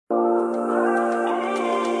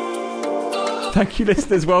Thank you,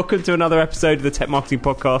 listeners. Welcome to another episode of the Tech Marketing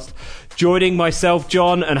Podcast. Joining myself,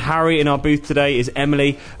 John, and Harry in our booth today is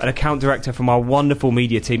Emily, an account director from our wonderful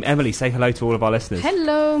media team. Emily, say hello to all of our listeners.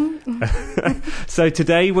 Hello. So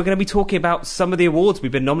today we're going to be talking about some of the awards we've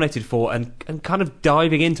been nominated for and kind of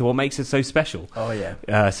diving into what makes it so special. Oh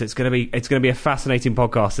yeah. So it's going to be a fascinating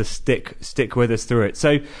podcast. So stick with us through it.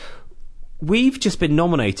 So we've just been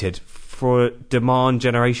nominated for a Demand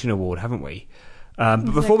Generation Award, haven't we?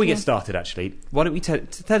 But before we get started, actually, why don't we tell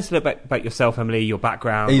us a little bit about yourself, Emily, your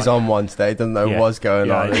background. He's on one today, doesn't know what's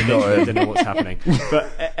going on. I don't know what's happening.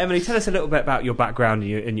 But Emily, tell us a little bit about your background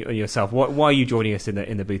and yourself. Why are you joining us in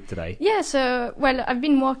the booth today? Yeah, so, I've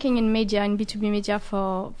been working in media, in B2B media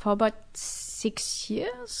for about 6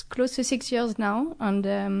 years, close to 6 years now. And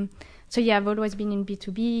I've always been in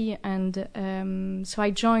B2B. And so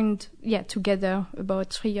I joined, together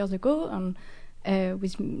about 3 years ago. And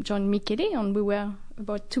with John Michele, and we were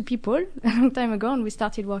about 2 people a long time ago, and we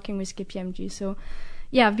started working with KPMG. So,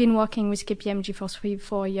 I've been working with KPMG for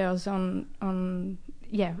 3-4 years.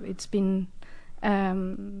 It's been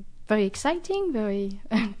very exciting, very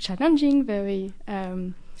challenging, very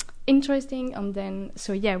interesting. And then,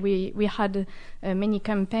 we had many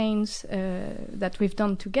campaigns that we've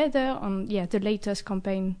done together. And the latest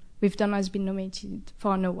campaign we've done has been nominated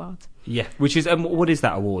for an award. Yeah, which is what is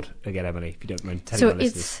that award again, Emily? If you don't mind telling our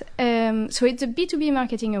listeners. It's a B2B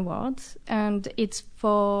marketing award, and it's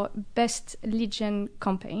for best lead gen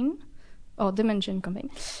campaign or demand gen campaign,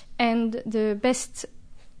 and the best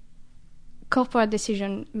corporate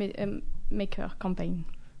decision maker campaign.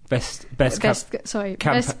 Best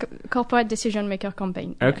corporate decision maker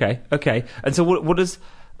campaign. Okay. And so what does,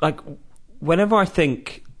 like, whenever I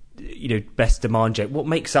think, best demand gen, what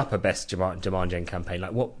makes up a best demand gen campaign?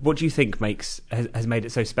 Like, what do you think has made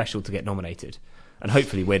it so special to get nominated and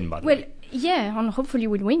hopefully win? By the way, and hopefully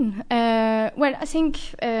we'll win. I think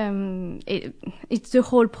it's the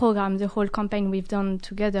whole program, the whole campaign we've done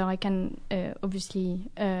together. I can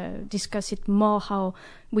obviously discuss it more, how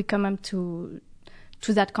we come up to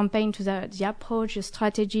that campaign, to the approach, the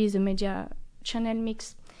strategy, the media channel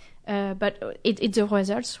mix. But it's the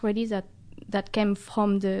results really that came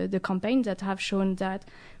from the campaign that have shown that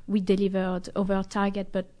we delivered over target,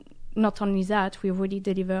 but not only that, we really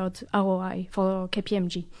delivered ROI for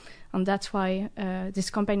KPMG. And that's why this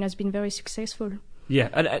campaign has been very successful. Yeah,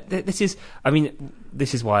 and this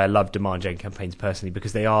is why I love demand gen campaigns personally,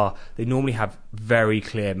 because they normally have very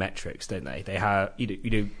clear metrics, don't they? They have,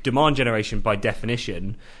 demand generation by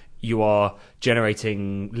definition, you are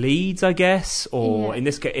generating leads, I guess, or in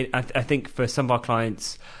this case, I think for some of our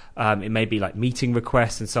clients, it may be like meeting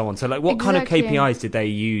requests and so on. So, like, what kind of KPIs did they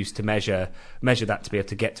use to measure that to be able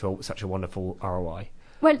to get to such a wonderful ROI?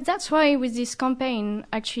 Well, that's why with this campaign,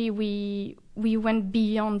 actually, we went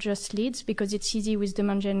beyond just leads, because it's easy with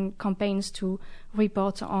demand gen campaigns to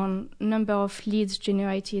report on number of leads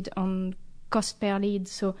generated, on cost per lead.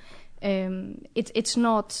 So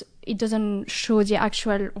it doesn't show the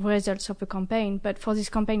actual results of a campaign. But for this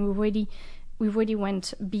campaign, we really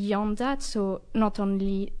went beyond that. So not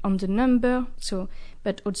only on the number,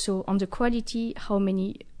 but also on the quality, how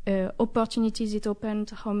many opportunities it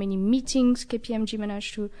opened, how many meetings KPMG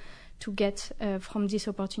managed to get from these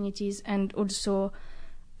opportunities, and also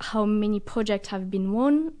how many projects have been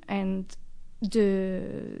won, and the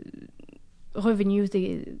revenue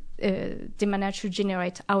they managed to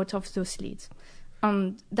generate out of those leads.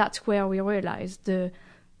 And that's where we realized the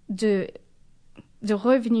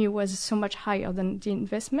revenue was so much higher than the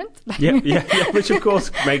investment. Which of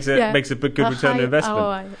course makes a good return on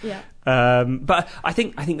investment. ROI, but I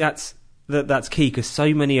think that's key, because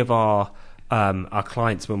so many of our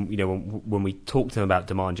clients, when we talk to them about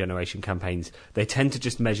demand generation campaigns, they tend to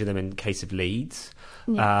just measure them in case of leads.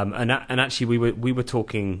 And actually, we were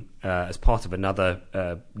talking as part of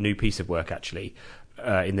another new piece of work, actually,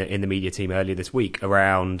 in the media team earlier this week,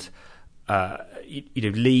 around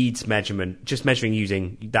leads measurement, just measuring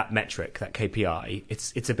using that metric, that KPI.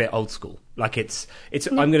 It's a bit old school. Like it's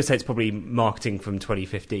I'm going to say it's probably marketing from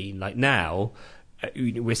 2015. Like now,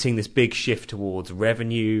 we're seeing this big shift towards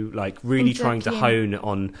revenue, like really trying to hone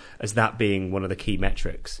on as that being one of the key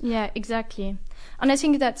metrics. Yeah, exactly. And I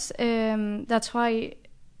think that's why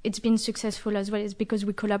it's been successful as well, is because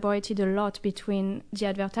we collaborated a lot between the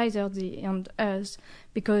advertiser and us,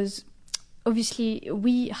 because obviously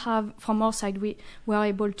we have, from our side, we are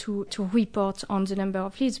able to report on the number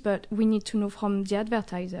of leads, but we need to know from the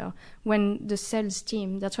advertiser when the sales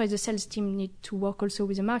team, that's why the sales team need to work also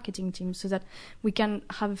with the marketing team, so that we can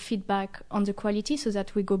have feedback on the quality, so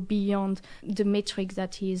that we go beyond the metric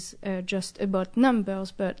that is just about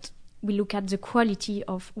numbers, but we look at the quality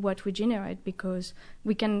of what we generate, because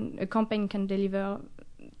a campaign can deliver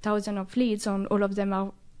thousands of leads, and all of them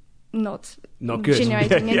are not good.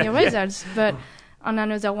 generating any results. But on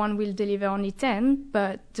another one will deliver only 10,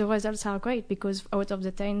 but the results are great, because out of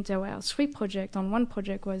the 10 there were 3 projects, and 1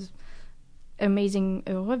 project was amazing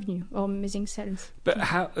revenue or amazing sales. But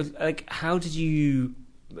how did you?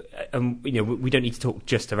 We don't need to talk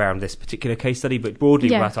just around this particular case study, but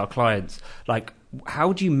broadly about our clients. Like,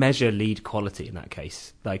 how do you measure lead quality in that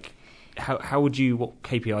case? Like, how would you? What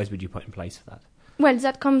KPIs would you put in place for that? Well,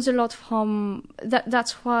 that comes a lot from that.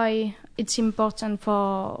 That's why it's important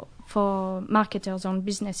for marketers and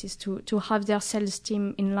businesses to have their sales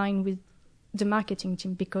team in line with the marketing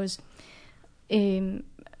team, because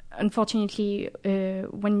unfortunately,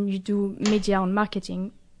 when you do media and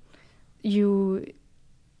marketing, you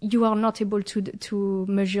are not able to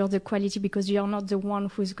measure the quality, because you are not the one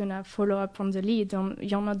who's gonna follow up on the lead, and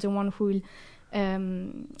you're not the one who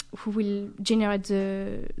will generate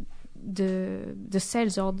the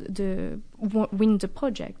sales or win the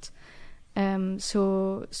project.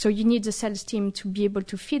 So you need the sales team to be able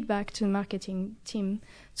to feed back to the marketing team,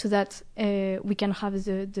 so that we can have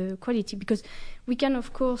the quality, because we can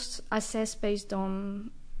of course assess based on,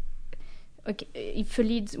 okay, if a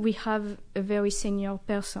lead, we have a very senior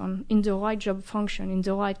person in the right job function in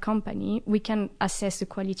the right company, we can assess the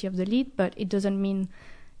quality of the lead, but it doesn't mean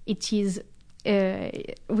it is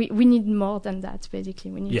we need more than that.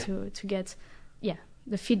 Basically, we need to get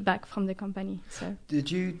the feedback from the company. So, did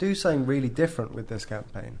you do something really different with this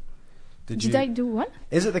campaign? Did I do what?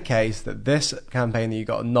 Is it the case that this campaign that you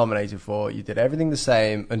got nominated for, you did everything the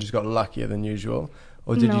same and just got luckier than usual,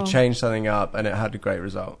 or did you change something up and it had a great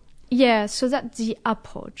result? Yeah, so that's the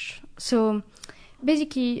approach. So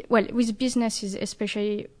basically, well, with businesses,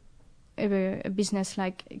 especially a business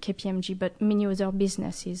like KPMG, but many other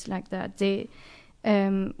businesses like that, they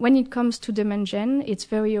when it comes to demand gen, it's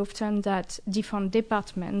very often that different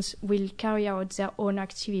departments will carry out their own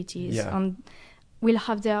activities and will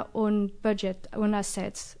have their own budget, own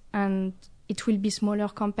assets, and it will be smaller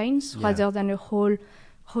campaigns rather than a whole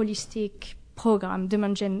holistic program.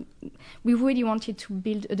 Demand gen, we really wanted to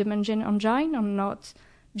build a demand gen engine and not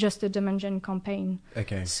just a demand gen campaign.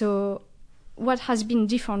 Okay. So what has been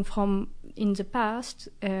different from in the past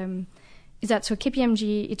is that, so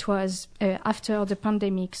KPMG, it was after the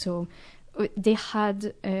pandemic, so they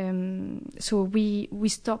had, so we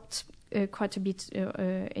stopped quite a bit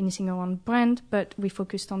anything around brand, but we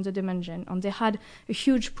focused on the demand gen, and they had a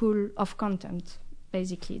huge pool of content,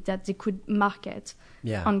 basically, that they could market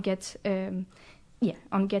and get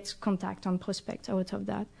contact and prospect out of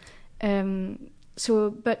that. So,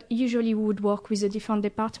 but usually we would work with a different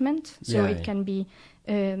department, so it can be.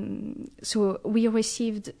 So we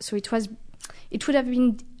received. So it would have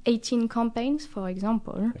been 18 campaigns, for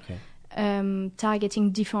example,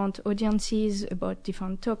 targeting different audiences about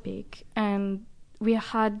different topic, and we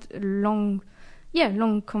had long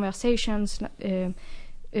conversations,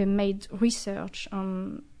 made research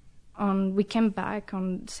on. We came back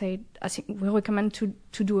and said, I think we recommend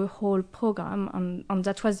to do a whole program, and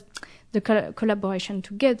that was the collaboration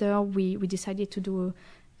together. We decided to do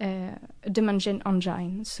a demand gen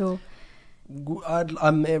engine. So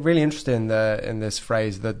I'm really interested in this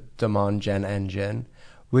phrase, the demand gen engine.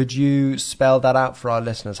 Would you spell that out for our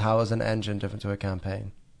listeners? How is an engine different to a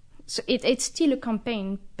campaign? So it's still a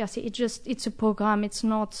campaign per se. It's a program. It's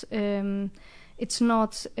not.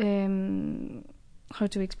 How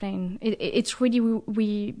to explain? It's really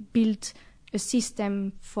we built a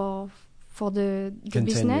system for the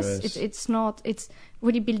business. It's not. It's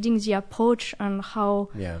really building the approach and how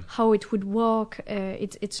it would work.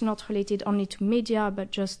 It's not related only to media,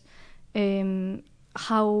 but just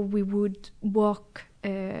how we would work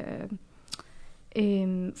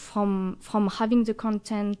from having the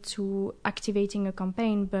content to activating a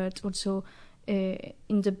campaign, but also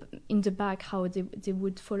in the back how they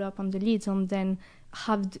would follow up on the leads, and then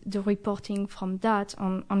have the reporting from that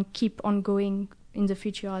and keep on going in the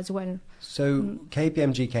future as well. So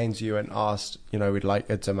KPMG came to you and asked, we'd like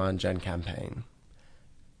a demand gen campaign,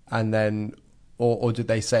 and then, or did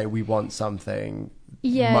they say we want something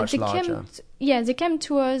much larger? They came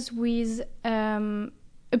to us with a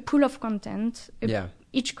pool of content.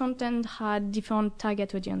 Each content had different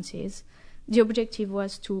target audiences. The objective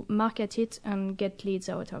was to market it and get leads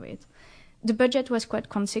out of it. The budget was quite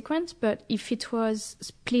consequent, but if it was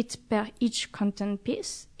split per each content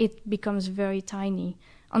piece, it becomes very tiny.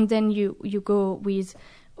 And then you go with,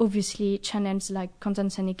 obviously, channels like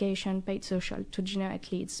content syndication, paid social to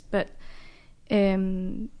generate leads. But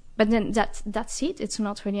then that's it. It's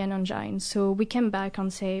not really an engine. So we came back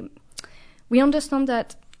and say, we understand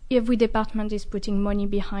that every department is putting money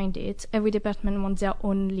behind it. Every department wants their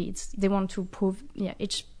own leads. They want to prove,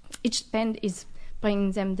 each spend is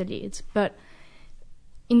bringing them the leads. But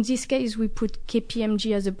in this case, we put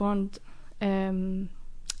KPMG as a brand in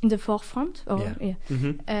the forefront,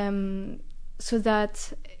 so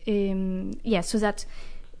that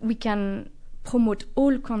we can promote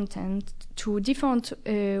all content to different.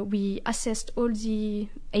 We assessed all the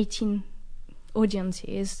 18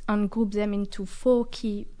 audiences and group them into 4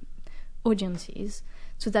 key audiences,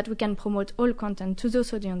 so that we can promote all content to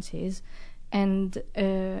those audiences and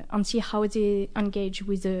see how they engage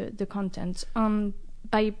with the content. And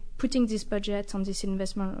by putting this budget and this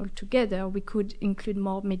investment all together, we could include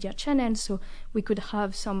more media channels, so we could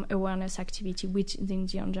have some awareness activity within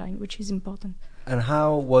the engine, which is important. And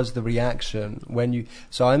how was the reaction when you...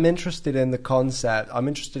 So I'm interested in the concept. I'm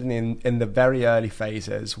interested in the very early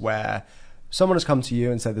phases where someone has come to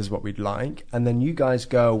you and said, this is what we'd like, and then you guys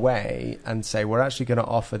go away and say, we're actually going to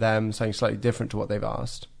offer them something slightly different to what they've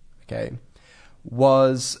asked. Okay.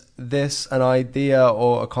 Was this an idea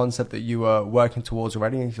or a concept that you were working towards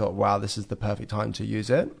already and you thought, wow, this is the perfect time to use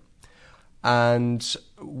it? And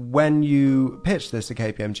when you pitched this to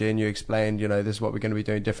KPMG and you explained, this is what we're going to be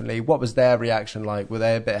doing differently, what was their reaction like? Were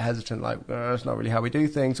they a bit hesitant, like, it's not really how we do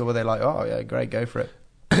things? Or were they like, oh, yeah, great, go for it?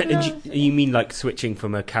 You mean like switching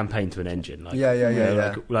from a campaign to an engine? Like,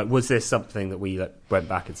 yeah. Like, was this something that we went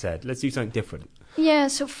back and said, let's do something different? Yeah,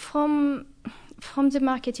 so from the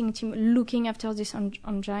marketing team looking after this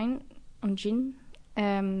engine,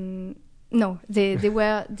 no, they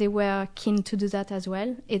were keen to do that as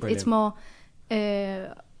well. It's more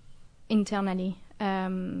internally,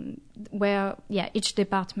 where each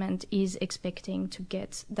department is expecting to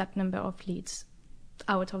get that number of leads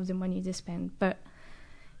out of the money they spend.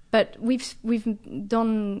 But we've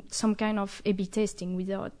done some kind of A/B testing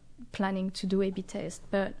without planning to do A/B test.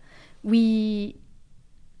 But we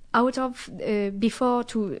before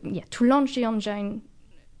to launch the engine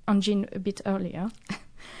a bit earlier,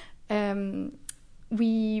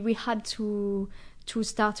 we had to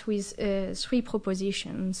start with 3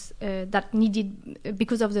 propositions that needed,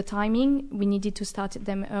 because of the timing, we needed to start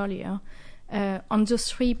them earlier. On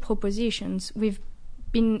those 3 propositions, we've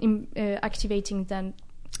been activating them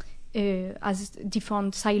as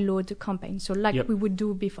different siloed campaigns. So we would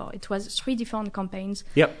do before. It was 3 different campaigns.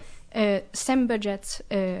 Yep. Same budget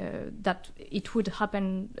that it would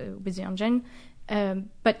happen with the engine,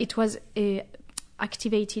 but it was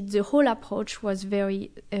activated. The whole approach was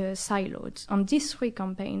very siloed. And these 3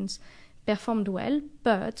 campaigns performed well,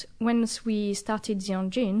 but once we started the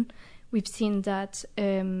engine, we've seen that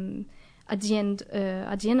at the end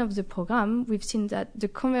of the program, we've seen that the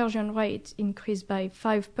conversion rate increased by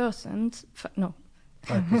 5%.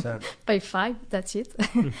 5%. By 5, that's it.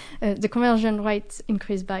 The conversion rate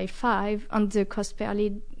increased by 5 and the cost per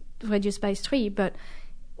lead reduced by 3, but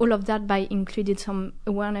all of that by included some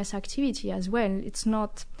awareness activity as well. It's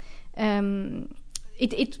not... we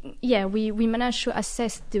managed to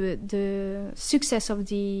assess the success of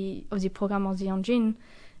the program of the engine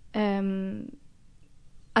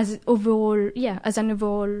as an overall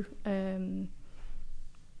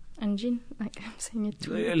engine, like I'm saying it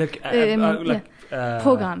too. Program.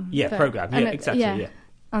 Program. Yeah, exactly. Yeah.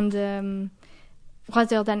 And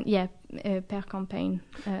rather than per campaign.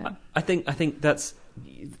 I think that's.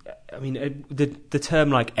 I mean, the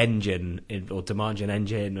term like engine or demand gen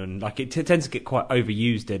engine, and like it tends to get quite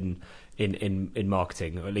overused in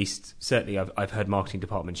marketing, or at least certainly I've heard marketing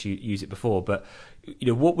departments use it before. But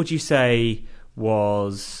what would you say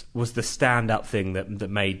was the standout thing that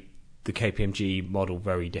made the KPMG model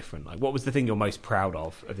very different? Like, what was the thing you're most proud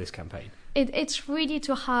of this campaign? It's really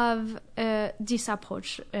to have this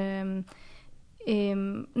approach, not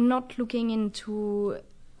looking into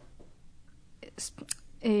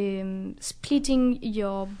splitting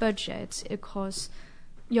your budget across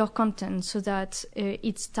your content so that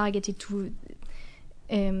it's targeted to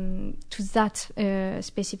that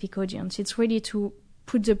specific audience. It's really to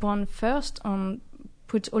put the brand first and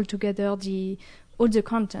put all together all the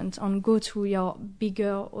content and go to your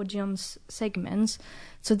bigger audience segments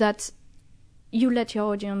so that you let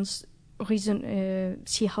your audience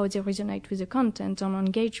see how they resonate with the content and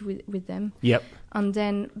engage with them. Yep. And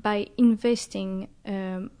then by investing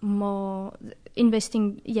the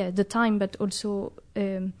time, but also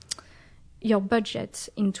your budget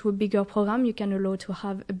into a bigger program, you can allow to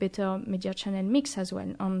have a better media channel mix as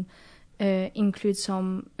well and include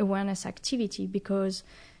some awareness activity, because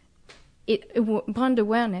brand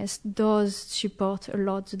awareness does support a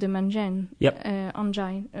lot the demand gen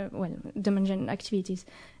engine, demand gen activities.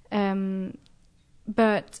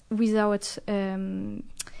 but without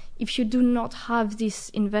if you do not have this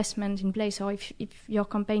investment in place, or if your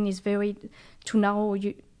campaign is very too narrow,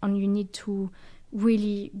 and you need to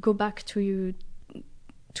really go back to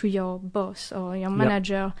your boss or your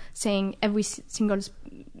manager saying every single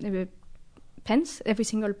pence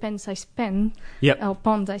I spend or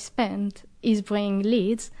pound I spend is bringing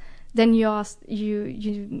leads, then you're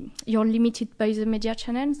limited by the media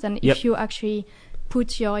channels. And if you actually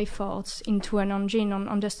put your efforts into an engine and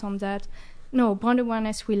understand that, no, brand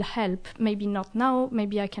awareness will help, maybe not now,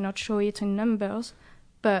 maybe I cannot show it in numbers,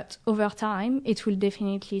 but over time it will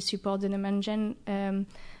definitely support the demand gen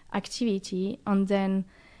activity, and then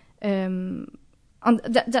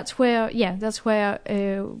that's where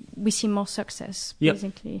we see more success,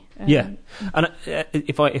 basically. And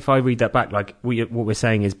if I read that back, like what we're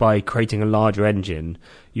saying is, by creating a larger engine,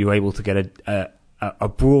 you're able to get a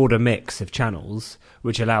broader mix of channels,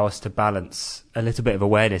 which allow us to balance a little bit of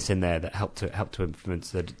awareness in there that help to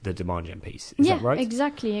influence the demand gen piece. Is that right?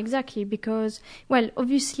 Exactly. Because, well,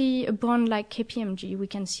 obviously, a brand like KPMG, we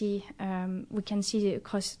can see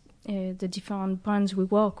across the different brands we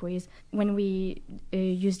work with, when we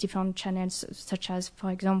use different channels, such as,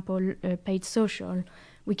 for example, paid social,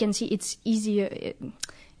 we can see it's easier.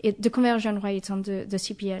 The conversion rate on the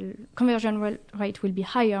CPL, conversion rate will be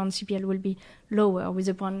higher and CPL will be lower with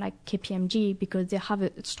a brand like KPMG, because they have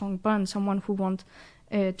a strong brand, someone who wants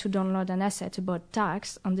to download an asset about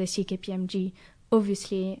tax, and they see KPMG.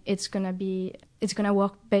 Obviously, it's gonna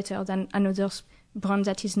work better than another brand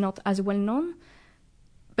that is not as well known.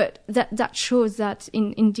 But that shows that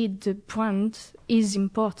indeed the brand is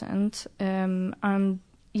important, and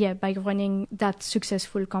by running that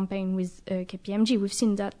successful campaign with KPMG, we've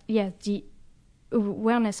seen that the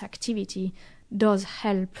awareness activity does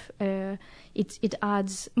help. It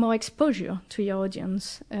adds more exposure to your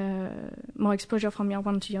audience, more exposure from your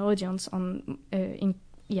brand to your audience, and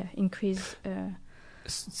increase.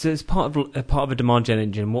 So as part of a demand gen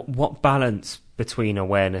engine, what balance between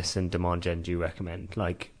awareness and demand gen do you recommend,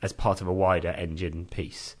 like as part of a wider engine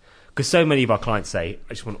piece? Because so many of our clients say,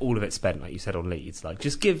 I just want all of it spent, like you said, on leads. Like,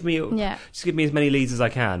 just give me as many leads as I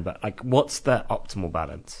can. But like, what's the optimal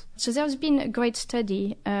balance? So there's been a great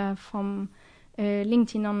study from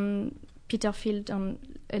LinkedIn on Peter Field on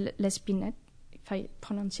Les Binet, if I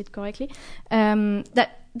pronounce it correctly,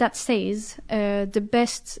 that says the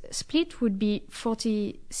best split would be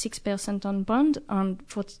 46% on brand and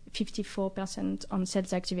 54% on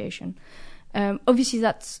sales activation. Obviously,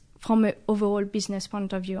 that's from an overall business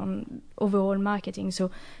point of view on overall marketing.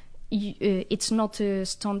 So it's not a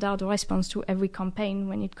standard response to every campaign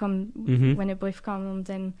when it comes, when a brief comes,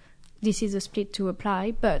 then this is a split to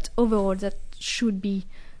apply. But overall, that should be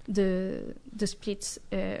the splits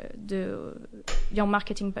your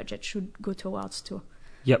marketing budget should go towards too.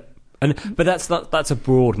 Yep. But that's a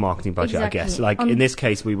broad marketing budget, exactly. I guess. Like in this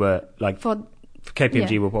case, we were like for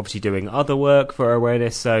KPMG, we're obviously doing other work for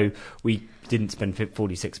awareness, so we didn't spend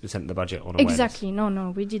 46% of the budget on awareness. Exactly.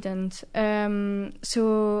 No, we didn't.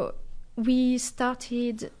 So we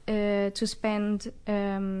started to spend.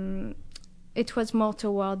 It was more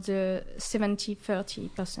towards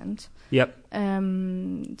 70-30%. Yep.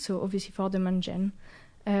 So obviously for demand gen,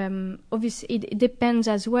 obviously it depends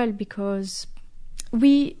as well, because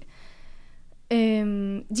it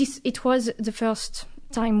was the first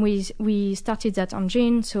time we started that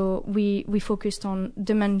engine, so we focused on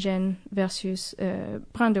demand gen versus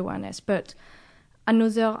brand awareness. But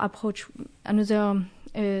another approach,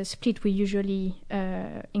 split we usually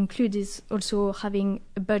include is also having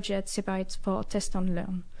a budget separate for test and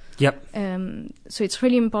learn. Yep. So it's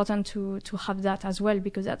really important to have that as well,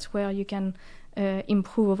 because that's where you can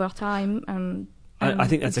improve over time. And I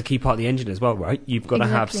think that's a key part of the engine as well, right? You've got to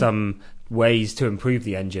have some ways to improve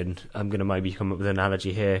the engine. I'm going to maybe come up with an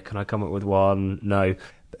analogy here. Can I come up with one? No.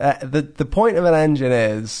 The point of an engine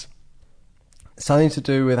is something to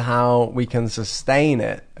do with how we can sustain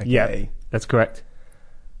it. Okay? Yeah, that's correct.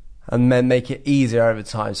 And then make it easier over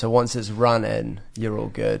time. So once it's running, you're all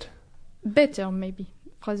good. Better, maybe,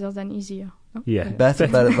 rather than easier. No? Yeah, better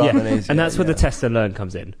rather than easier. And that's where the test and learn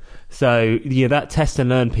comes in. So that test and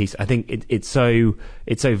learn piece, I think it's so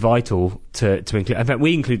vital to include. In fact,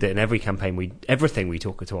 we include it in every campaign. Everything we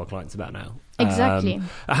talk to our clients about now. Exactly.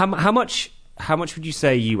 How much would you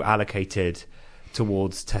say you allocated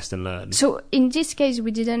towards test and learn? So in this case,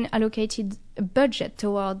 we didn't allocate a budget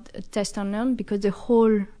toward test and learn, because the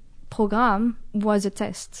whole program was a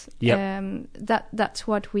test. Yep. That's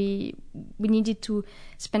what we needed to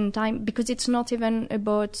spend time, because it's not even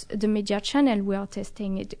about the media channel we are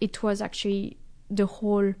testing. It was actually the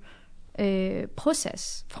whole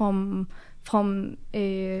process from from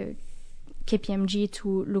KPMG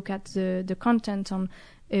to look at the content, on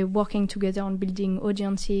working together on building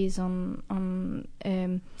audiences, on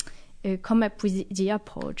come up with the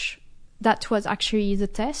approach. That was actually the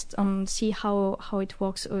test, and see how it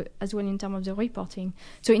works as well in terms of the reporting.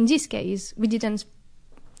 So in this case, we didn't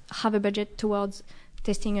have a budget towards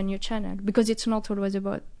testing a new channel, because it's not always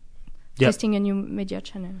about testing a new media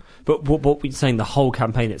channel. But what we're saying, the whole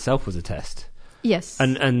campaign itself was a test. Yes,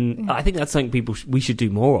 and I think that's something we should do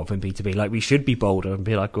more of in B2B. Like, we should be bolder and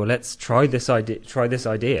be like, well, let's try this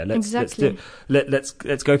idea. Let's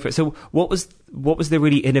go for it. So what was the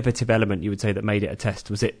really innovative element you would say that made it a test?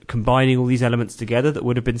 Was it combining all these elements together that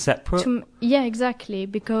would have been separate? Yeah, exactly.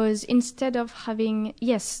 Because instead of having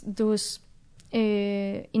those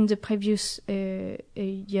in the previous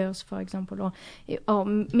years, for example, or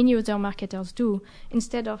many other marketers do,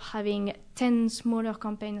 instead of having 10 smaller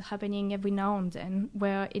campaigns happening every now and then,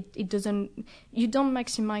 where it doesn't, you don't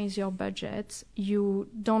maximize your budget, you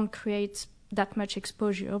don't create that much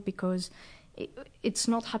exposure, because it's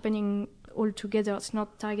not happening all together, it's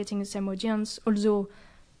not targeting the same audience, although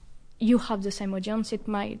you have the same audience, it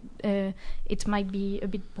might be a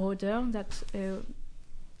bit broader.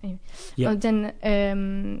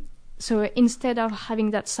 So instead of having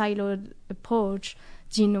that siloed approach,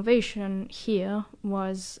 the innovation here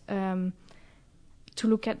was to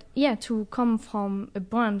look at to come from a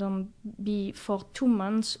brand and for 2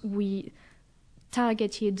 months we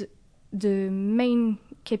targeted the main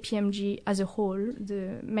KPMG as a whole,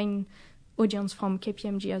 the main audience from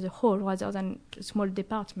KPMG as a whole, rather than a small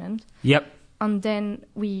department. Yep. And then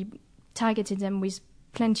we targeted them with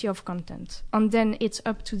plenty of content, and then it's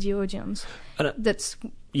up to the audience. And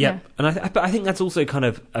I think that's also kind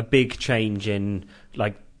of a big change in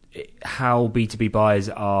like how B2B buyers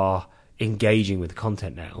are engaging with the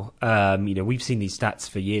content now. We've seen these stats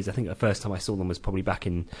for years. I think the first time I saw them was probably back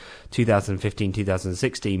in 2015,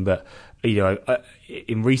 2016. But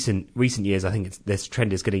in recent years, I think this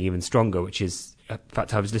trend is getting even stronger, which is, in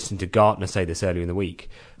fact, I was listening to Gartner say this earlier in the week.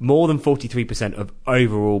 More than 43% of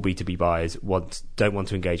overall B2B buyers don't want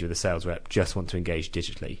to engage with a sales rep, just want to engage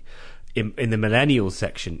digitally. In the millennials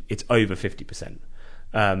section, it's over 50%.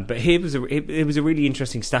 But here it was a really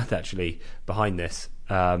interesting stat actually behind this,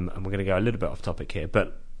 and we're going to go a little bit off topic here.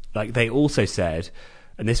 But like, they also said,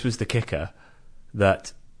 and this was the kicker,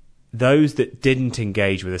 that those that didn't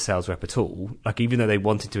engage with a sales rep at all, like even though they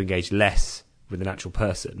wanted to engage less with an actual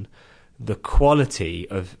person, the quality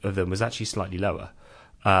of them was actually slightly lower,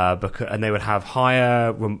 and they would have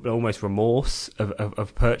higher almost remorse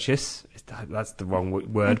of purchase. That's the wrong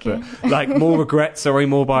word, okay. But like more regret,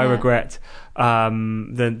 more by regret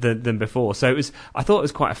than before. So I thought it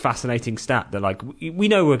was quite a fascinating stat that like we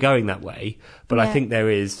know we're going that way, but I think there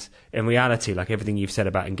is, in reality, like everything you've said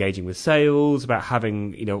about engaging with sales, about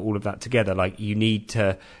having all of that together, like you need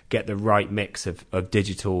to get the right mix of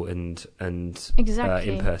digital and exactly.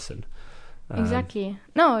 In person. Exactly.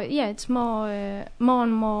 It's more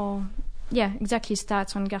and more. Yeah, exactly.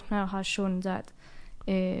 Stats on Gartner has shown that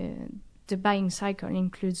the buying cycle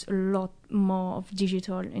includes a lot more of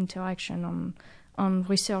digital interaction on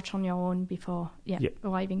research on your own before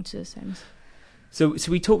arriving to the sales. So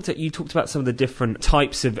you talked about some of the different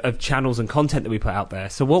types of channels and content that we put out there.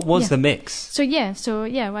 So what was the mix? So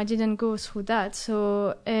I didn't go through that.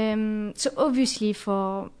 So obviously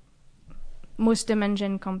for most demand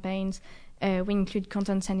gen campaigns, we include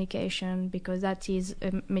content syndication, because that is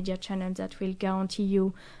a media channel that will guarantee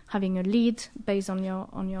you having a lead based on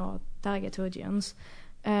your target audience.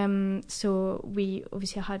 So we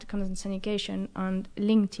obviously had content syndication on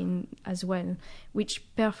LinkedIn as well, which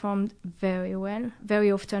performed very well.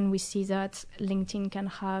 Very often we see that LinkedIn can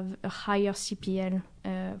have a higher CPL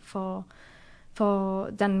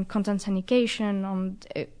than content syndication, and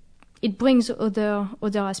it brings other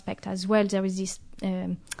aspects as well. There is this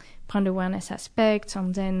brand awareness aspect,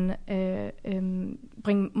 and then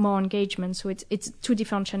bring more engagement. So it's two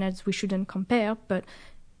different channels we shouldn't compare, but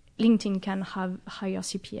LinkedIn can have higher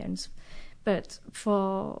CPLs. But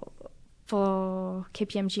for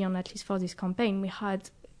KPMG, and at least for this campaign, we had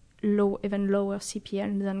even lower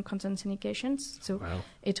CPL than content syndications. So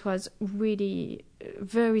It was really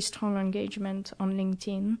very strong engagement on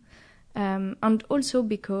LinkedIn. And also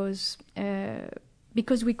because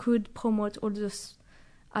we could promote all those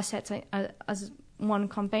assets as one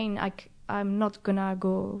campaign. I'm not gonna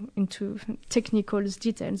go into technical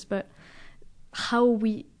details, but how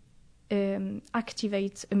we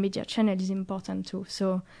activate a media channel is important too.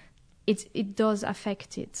 So it does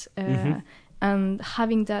affect it, and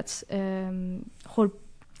having that whole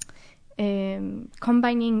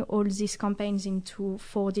combining all these campaigns into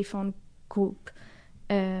 4 different group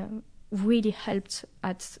really helped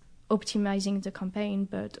at optimizing the campaign,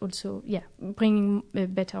 but also, bringing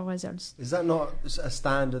better results. Is that not a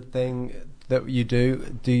standard thing that you do?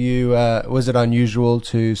 Do you was it unusual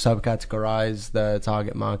to subcategorize the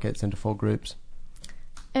target markets into 4 groups?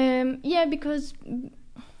 Because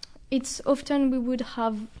it's often we would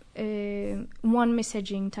have one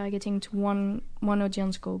messaging targeting to one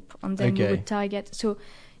audience group, and then we would target. So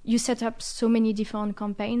you set up so many different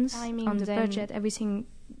campaigns, and the budget, everything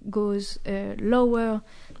goes lower.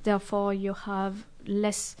 Therefore, you have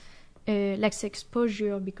less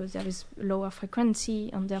exposure because there is lower frequency,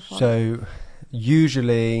 and therefore. So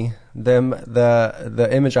usually, the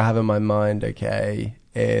image I have in my mind, okay,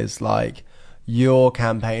 is like your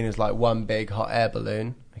campaign is like one big hot air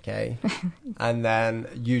balloon. Okay, and then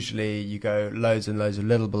usually you go loads and loads of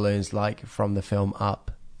little balloons, like from the film Up.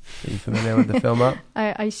 Are you familiar with the film Up?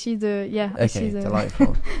 I see the Okay, I see the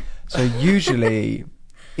delightful. So usually,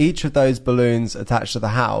 each of those balloons attached to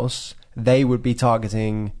the house, they would be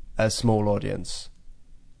targeting a small audience,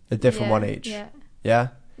 a different one each. Yeah.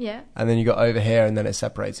 And then you got over here, and then it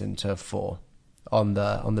separates into 4 on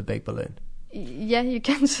the big balloon. Yeah, you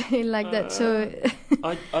can say it like that. So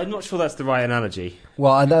I'm not sure that's the right analogy.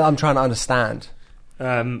 Well, I'm trying to understand.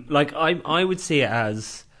 I would see it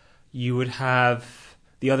as you would have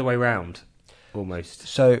the other way round, almost.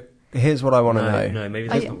 So here's what I want to know. No, maybe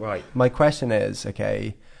that's not right. My question is,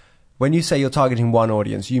 okay, when you say you're targeting one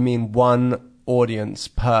audience, you mean one audience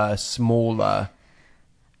per smaller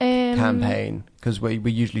campaign? Because we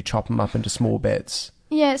usually chop them up into small bits.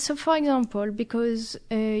 Yeah, so for example, because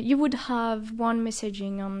you would have one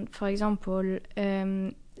messaging on, for example,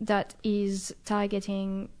 that is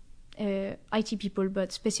targeting IT people,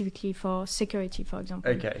 but specifically for security, for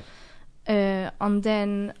example. Okay. And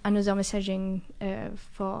then another messaging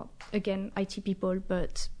for, again, IT people,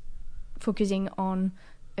 but focusing on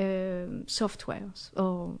softwares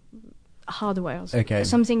or hardwares. Okay.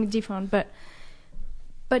 Something different, but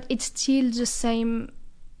it's still the same.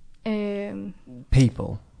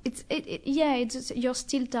 People. It's you're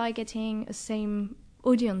still targeting the same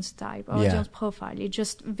audience type, audience profile. It's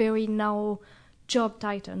just very narrow job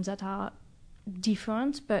titles that are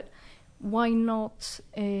different. But why not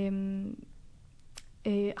having,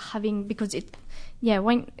 because it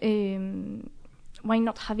why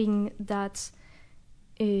not having that?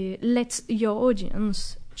 Let your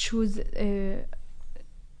audience choose to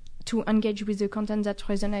engage with the content that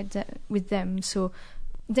resonates with them. So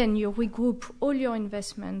then you regroup all your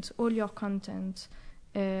investment, all your content,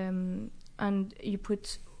 and you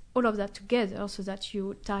put all of that together so that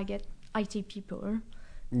you target IT people.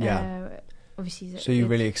 Obviously. So you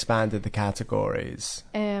really expanded the categories.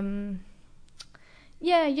 You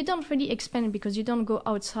don't really expand because you don't go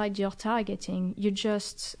outside your targeting. You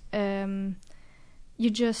just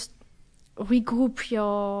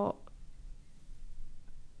regroup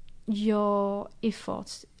your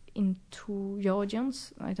efforts into your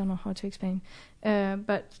audience. I don't know how to explain,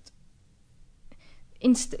 but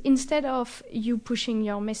instead of you pushing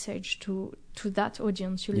your message to that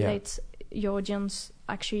audience, you let your audience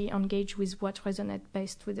actually engage with what resonates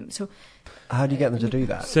best with them. So how do you get them to do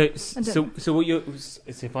that? So what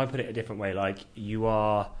if I put it a different way, like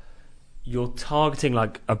you're targeting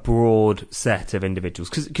like a broad set of individuals,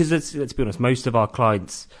 because let's be honest, most of our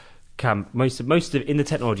clients most of in the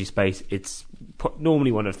technology space, it's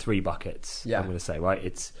normally one of 3 buckets. I'm going to say, right?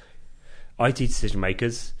 It's IT decision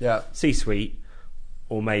makers, C-suite,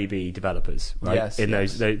 or maybe developers, right?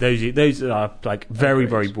 Those are like very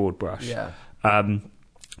broad brush.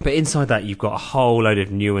 But inside that, you've got a whole load of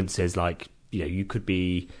nuances. Like, you could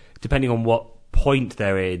be, depending on what point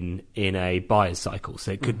they're in a buyer's cycle.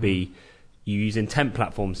 So it could be you use intent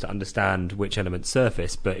platforms to understand which elements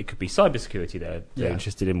surface, but it could be cybersecurity they're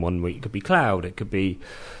interested in 1 week. It could be cloud. It could be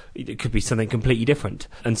something completely different.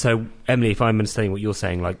 And so, Emily, if I'm understanding what you're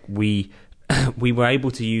saying, like we were able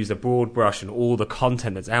to use a broad brush and all the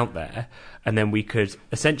content that's out there, and then we could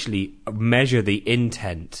essentially measure the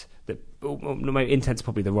intent. Intent's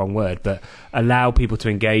probably the wrong word, but allow people to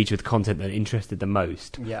engage with content that interested the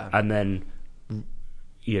most, and then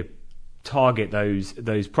target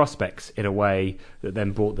those prospects in a way that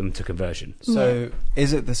then brought them to conversion. So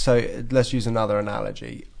let's use another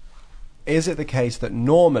analogy. Is it the case that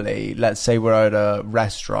normally, let's say we're at a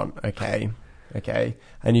restaurant, okay,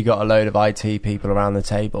 and you got a load of IT people around the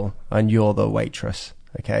table and you're the waitress,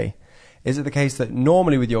 okay? Is it the case that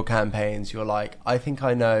normally with your campaigns, you're like, I think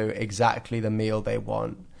I know exactly the meal they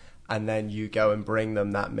want, and then you go and bring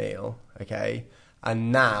them that meal, okay?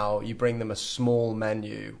 And now you bring them a small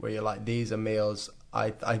menu where you're like, these are meals,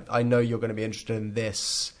 I know you're going to be interested in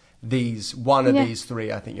this one of these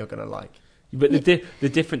three I think you're going to like. But the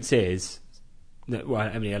difference is, no, well,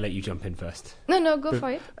 Emily, I'll let you jump in first. No, go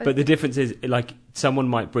for it. But the difference is, like, someone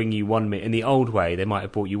might bring you one meal. In the old way, they might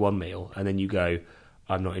have brought you one meal, and then you go,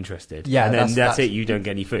 I'm not interested. Yeah, and then that's it. You don't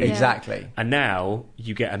get any food. Exactly. And now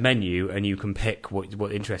you get a menu, and you can pick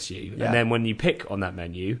what interests you. Yeah. And then when you pick on that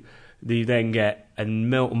menu, you then get I'm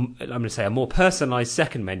going to say a more personalised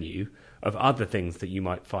second menu of other things that you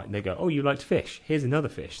might find. They go, oh, you liked fish. Here's another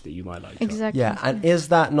fish that you might like. Exactly. Yeah, and is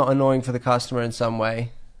that not annoying for the customer in some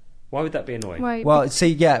way? Why would that be annoying? Right. Well, see,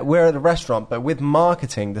 yeah, we're at a restaurant, but with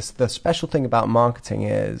marketing, the special thing about marketing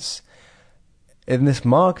is, in this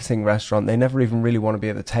marketing restaurant, they never even really want to be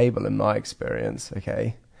at the table, in my experience,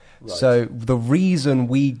 okay? Right. So the reason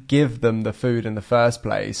we give them the food in the first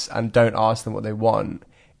place and don't ask them what they want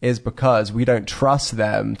is because we don't trust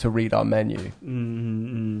them to read our menu.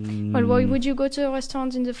 Well, why would you go to a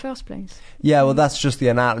restaurant in the first place? Yeah, well, that's just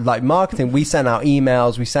like marketing. We send out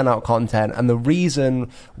emails, we send out content, and the reason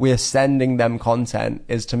we're sending them content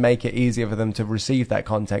is to make it easier for them to receive that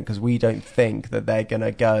content, because we don't think that they're going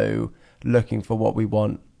to go looking for what we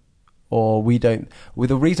want, or we don't. Well,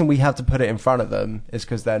 the reason we have to put it in front of them is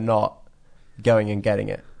because they're not going and getting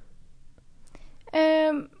it.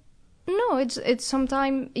 No, it's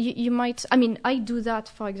sometimes you might. I mean, I do that,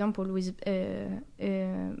 for example, with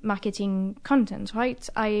marketing content, right?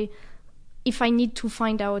 If I need to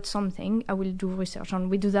find out something, I will do research, and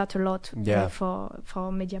we do that a lot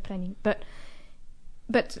for media planning. But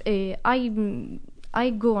I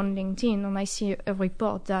go on LinkedIn and I see a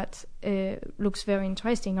report that looks very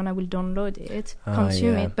interesting, and I will download it,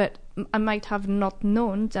 consume it, but I might have not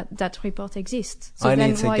known that report exists. So I then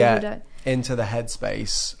need to get into the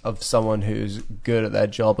headspace of someone who's good at their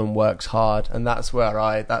job and works hard, and that's where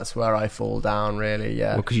I fall down, really.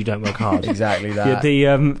 Yeah, well, because you don't work hard. Exactly that.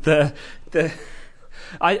 Yeah,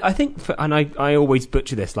 I think, and I always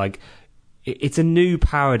butcher this, like, it's a new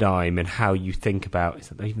paradigm in how you think about. Is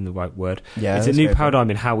that even the right word? Yeah, it's a new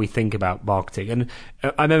paradigm in how we think about marketing. And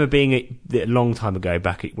I remember being a long time ago,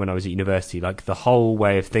 back when I was at university, like, the whole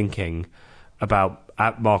way of thinking about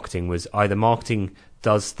marketing was either marketing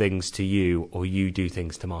does things to you or you do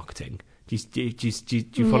things to marketing. Do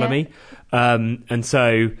you follow me? And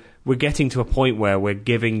so we're getting to a point where we're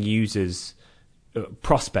giving users,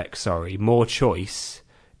 prospects, more choice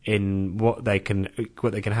in what they can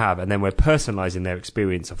have, and then we're personalizing their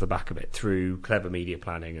experience off the back of it through clever media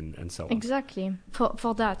planning and so on. Exactly.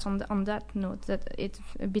 For that, on that note, that it's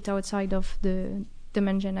a bit outside of the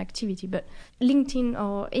mentioned activity, but LinkedIn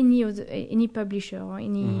or any publisher or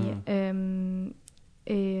any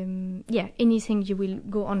anything you will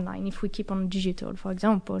go online. If we keep on digital, for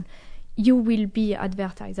example, you will be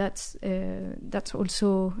advertised. That's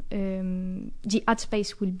also the ad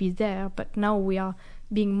space will be there, but now we are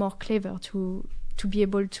being more clever to be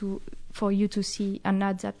able for you to see an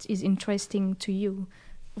ad that is interesting to you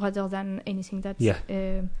rather than anything that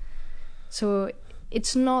so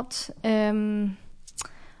it's not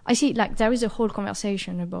I see, like, there is a whole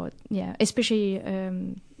conversation about especially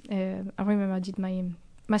I remember I did my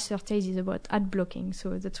master thesis about ad blocking,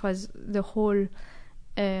 so that was the whole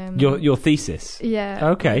your thesis.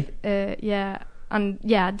 Okay.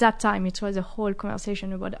 And at that time it was a whole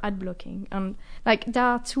conversation about ad blocking, and like there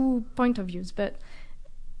are two point of views, but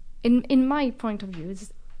in my point of view,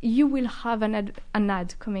 you will have an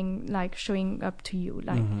ad coming, like, showing up to you,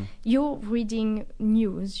 like you're reading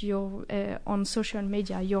news, you're on social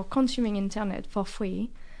media, you're consuming internet for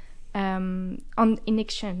free, in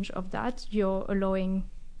exchange of that you're allowing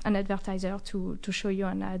an advertiser to show you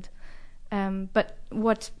an ad. But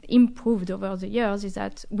what improved over the years is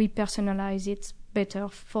that we personalize it better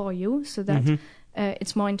for you, so that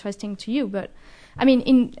it's more interesting to you. But I mean,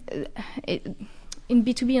 in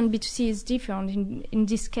B2B and B2C is different. In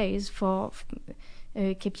this case, for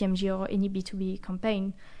KPMG or any B2B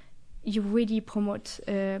campaign, you really promote,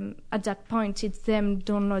 at that point, it's them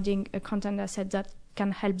downloading a content asset that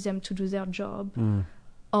can help them to do their job.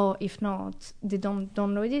 Or if not, they don't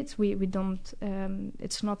download it. We don't,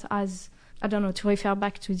 it's not as, I don't know, to refer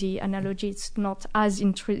back to the analogy, it's not as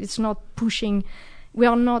it's not pushing. We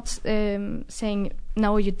are not saying,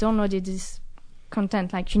 now you downloaded this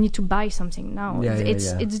content, like, you need to buy something now.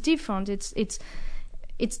 It's different.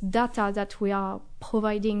 It's data that we are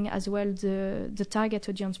providing as well, the target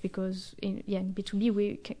audience, because in B2B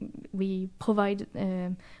we provide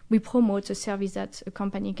we promote a service that a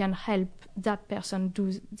company can help that person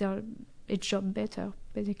do its job better,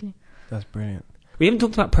 basically. That's brilliant. We haven't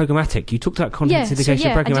talked about programmatic. You talked about content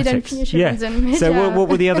syndication. I didn't finish it. So what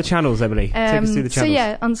were the other channels, Emily? Take us through the channels.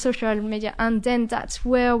 So on social media, and then that's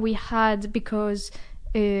where we had, because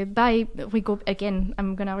by again,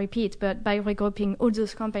 I'm gonna repeat, but by regrouping all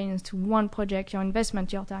those campaigns to one project, your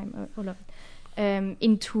investment, your time, all of it,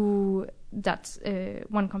 into that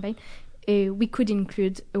one campaign, we could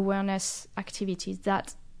include awareness activities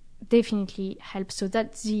that definitely help. So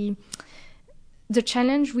that's the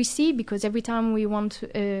challenge we see, because every time we want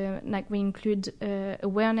we include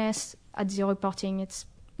awareness at the reporting,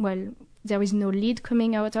 there is no lead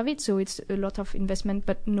coming out of it, so it's a lot of investment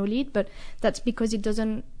but no lead. But that's because it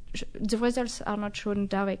doesn't. The results are not shown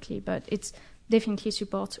directly, but it's definitely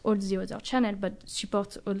supports all the other channels, but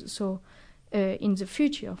supports also in the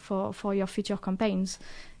future for your future campaigns,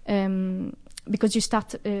 because you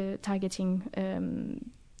start targeting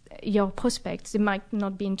your prospects. They might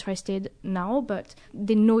not be interested now, but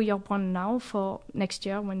they know your brand now for next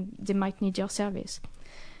year when they might need your service.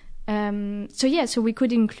 So we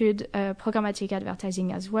could include programmatic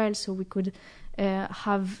advertising as well. So we could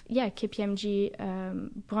have KPMG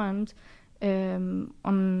brand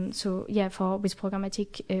on. So with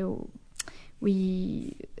programmatic,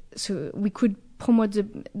 we could promote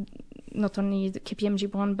not only the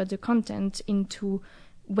KPMG brand but the content into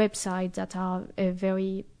websites that are a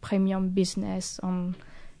very premium business on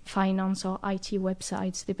finance or IT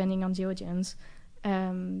websites, depending on the audience,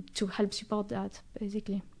 to help support that,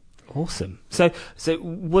 basically. Awesome. So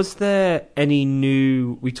was there any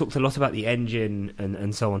new? We talked a lot about the engine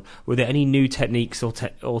and so on. Were there any new techniques or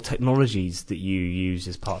technologies that you use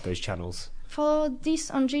as part of those channels? For this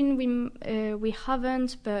engine, we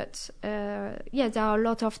haven't, but there are a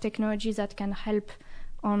lot of technologies that can help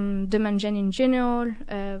on demand gen in general.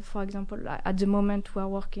 For example, at the moment we are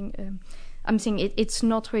working. I'm saying it's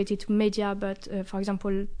not related to media, but for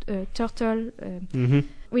example, Turtle,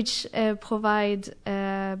 which provide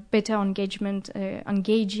better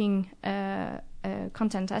engaging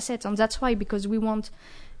content assets, and that's why, because we want.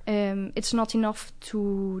 It's not enough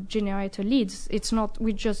to generate a leads. It's not.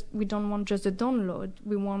 We don't want just the download.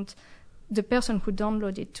 We want the person who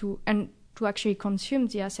downloaded to actually consume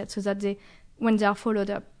the asset, so that when they are followed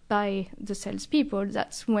up by the salespeople,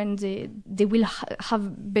 that's when they will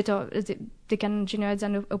have better. They can generate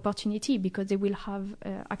an opportunity, because they will have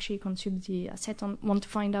actually consumed the asset and want to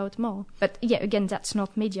find out more. But again, that's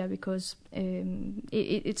not media, because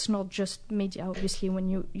it's not just media. Obviously, when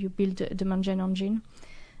you build a demand gen engine.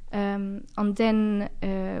 And then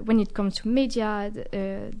when it comes to media,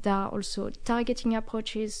 there are also targeting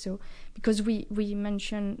approaches. So because we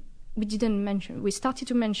started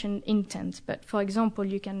to mention intent, but for example,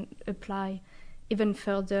 you can apply even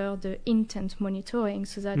further the intent monitoring,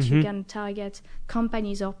 so that you can target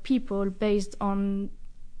companies or people based on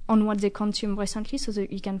what they consume recently, so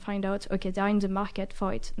that you can find out, okay, they're in the market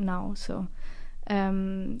for it now. So,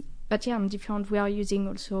 but on different, we are using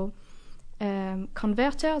also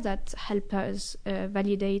converter that help us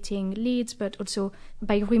validating leads, but also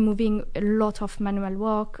by removing a lot of manual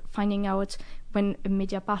work, finding out when a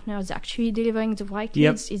media partner is actually delivering the right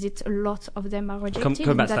leads. Is it a lot of them are rejected?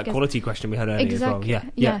 Come back to that quality question we had earlier as well.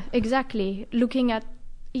 Yeah, exactly. Looking at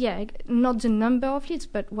not the number of leads,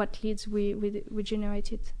 but what leads we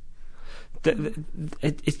generated.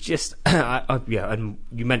 It's just and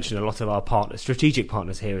you mentioned a lot of our partners, strategic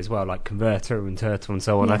partners here as well, like Converter and Turtle and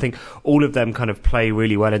so on. I think all of them kind of play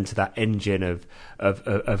really well into that engine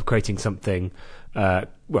of creating something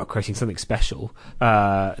creating something special.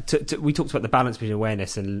 We talked about the balance between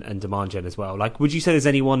awareness and demand gen as well. Like, would you say there's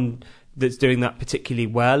anyone that's doing that particularly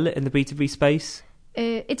well in the B2B space?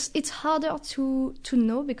 It's harder to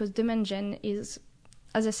know, because demand gen is,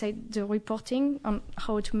 as I said, the reporting on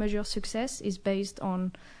how to measure success is based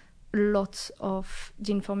on a lot of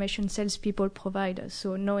the information salespeople provide us.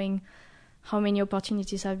 So knowing how many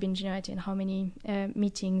opportunities have been generated, how many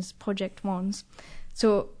meetings, project ones.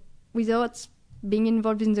 So without being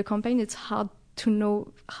involved in the campaign, it's hard to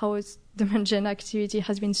know how demand gen activity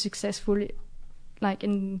has been successful, like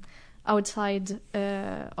in outside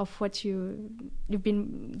of what you've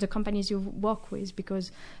been, the companies you work with,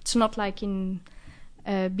 because it's not like in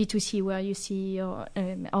B2C where you see, or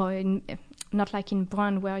not like in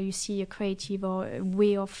brand where you see a creative or a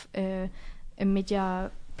way of a media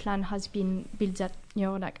plan has been built that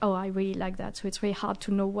you're like, oh, I really like that. So it's really hard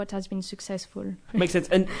to know what has been successful. Makes sense.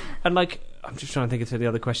 And like, I'm just trying to think of the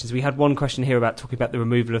other questions. We had one question here about talking about the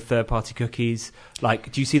removal of third-party cookies.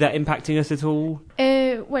 Like, do you see that impacting us at all?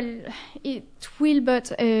 Well, it will,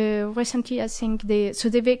 but recently I think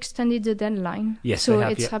they've extended the deadline. Yes, so they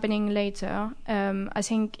have, it's happening later. I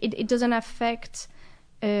think it doesn't affect.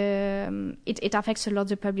 It affects a lot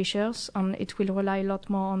the publishers, and it will rely a lot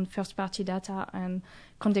more on first-party data and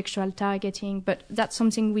contextual targeting. But that's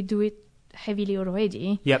something we do it heavily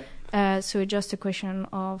already. Yep. So it's just a question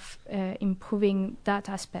of improving that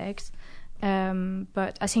aspect.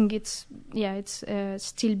 But I think it's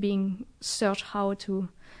still being searched how to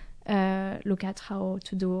look at how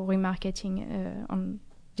to do remarketing on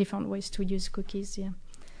different ways to use cookies. Yeah.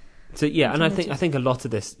 So yeah, and I think a lot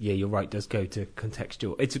of this, you're right, does go to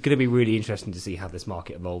contextual. It's going to be really interesting to see how this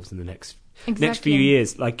market evolves in the next few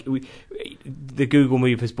years. Like the Google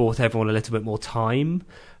move has bought everyone a little bit more time,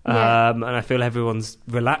 and I feel everyone's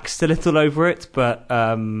relaxed a little over it. But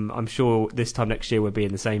I'm sure this time next year we'll be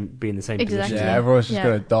in the same position. Yeah, everyone's just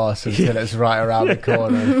going to DOS until it's right around the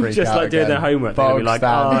corner and freak just out like doing again. their homework. They'll be like,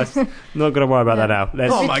 I'm not going to worry about that now.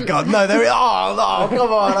 Oh my god, no! Oh no!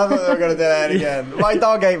 Come on! I thought they were going to do that again. My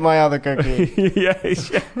dog ate my other cookie.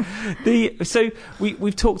 So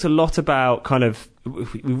we've talked a lot about kind of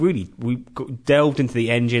we've delved into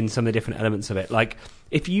the engine, some of the different elements of it. Like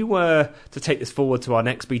if you were to take this forward to our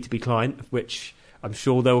next B2B client, which I'm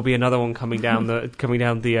sure there will be another one coming down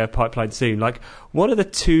the pipeline soon. Like, what are the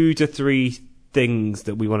 2 to 3 things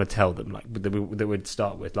that we want to tell them? Like that we'd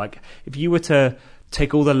start with. Like, if you were to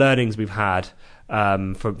take all the learnings we've had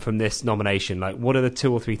from this nomination, like, what are the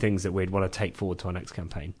 2 or 3 things that we'd want to take forward to our next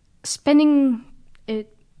campaign? Spending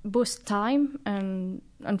both time, and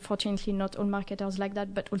unfortunately not all marketers like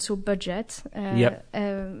that, but also budget.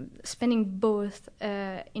 Spending both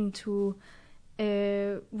into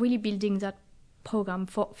really building that program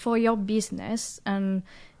for your business, and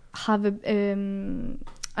have an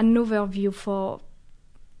overview for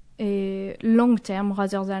long term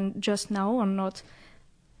rather than just now, or not.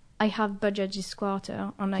 I have budget this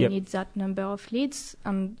quarter and I need that number of leads.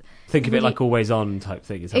 And think of it like always on type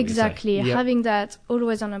thing. Is that exactly. What you're saying? Having that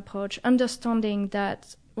always on approach, understanding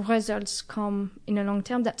that results come in a long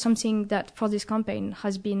term. That's something that for this campaign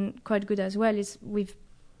has been quite good as well. Is we've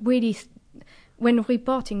really, when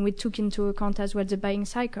reporting, we took into account as well the buying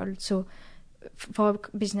cycle. So for a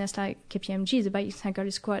business like KPMG, the buying cycle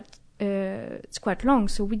is it's quite long,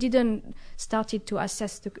 so we didn't started to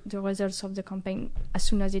assess the results of the campaign as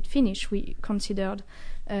soon as it finished. We considered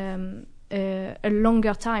a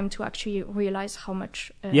longer time to actually realize how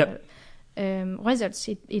much results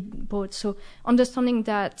it brought. So understanding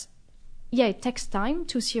that, it takes time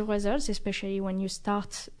to see results, especially when you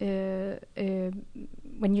start all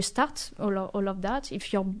of that.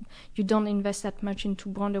 If you don't invest that much into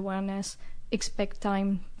brand awareness, expect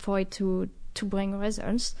time for it to bring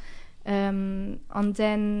results. I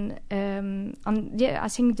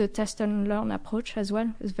think the test and learn approach as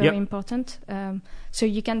well is very important. So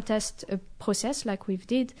you can test a process like we've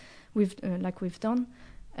done.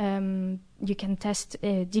 You can test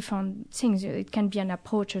different things. It can be an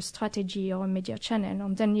approach, a strategy, or a media channel,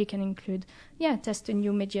 and then you can include, test a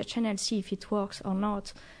new media channel, see if it works or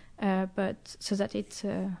not, but so that it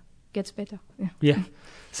gets better. Yeah.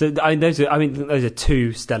 So those are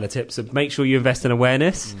 2 stellar tips. So make sure you invest in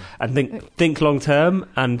awareness and think long term,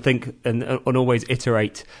 and think and always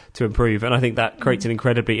iterate to improve. And I think that creates an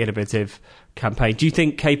incredibly innovative campaign. Do you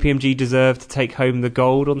think KPMG deserve to take home the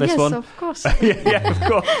gold on this one? Yes, of course. yeah, of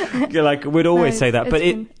course. Like we'd always say that, but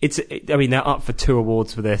they're up for 2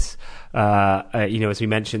 awards for this. As we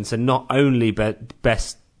mentioned, so not only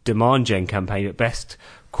best demand gen campaign, but best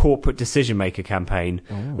corporate decision maker campaign,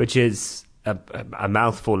 which is a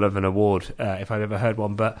mouthful of an award if I've ever heard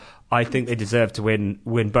one. But I think they deserve to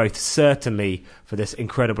win both, certainly for this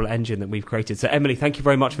incredible engine that we've created. So Emily, thank you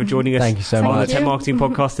very much for joining us. Thank you so much On the Tech Marketing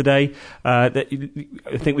Podcast today. I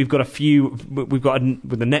think we've got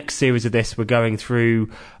with the next series of this, we're going through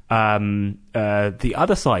the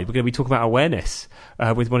other side. We're going to be talking about awareness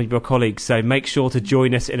with one of your colleagues. So make sure to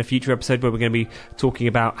join us in a future episode where we're going to be talking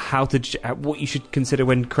about what you should consider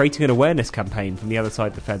when creating an awareness campaign from the other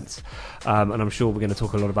side of the fence. And I'm sure we're going to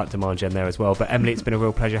talk a lot about demand gen there as well. But Emily, it's been a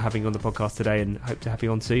real pleasure having you on the podcast today, and hope to have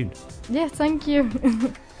you on soon. Yeah, thank you.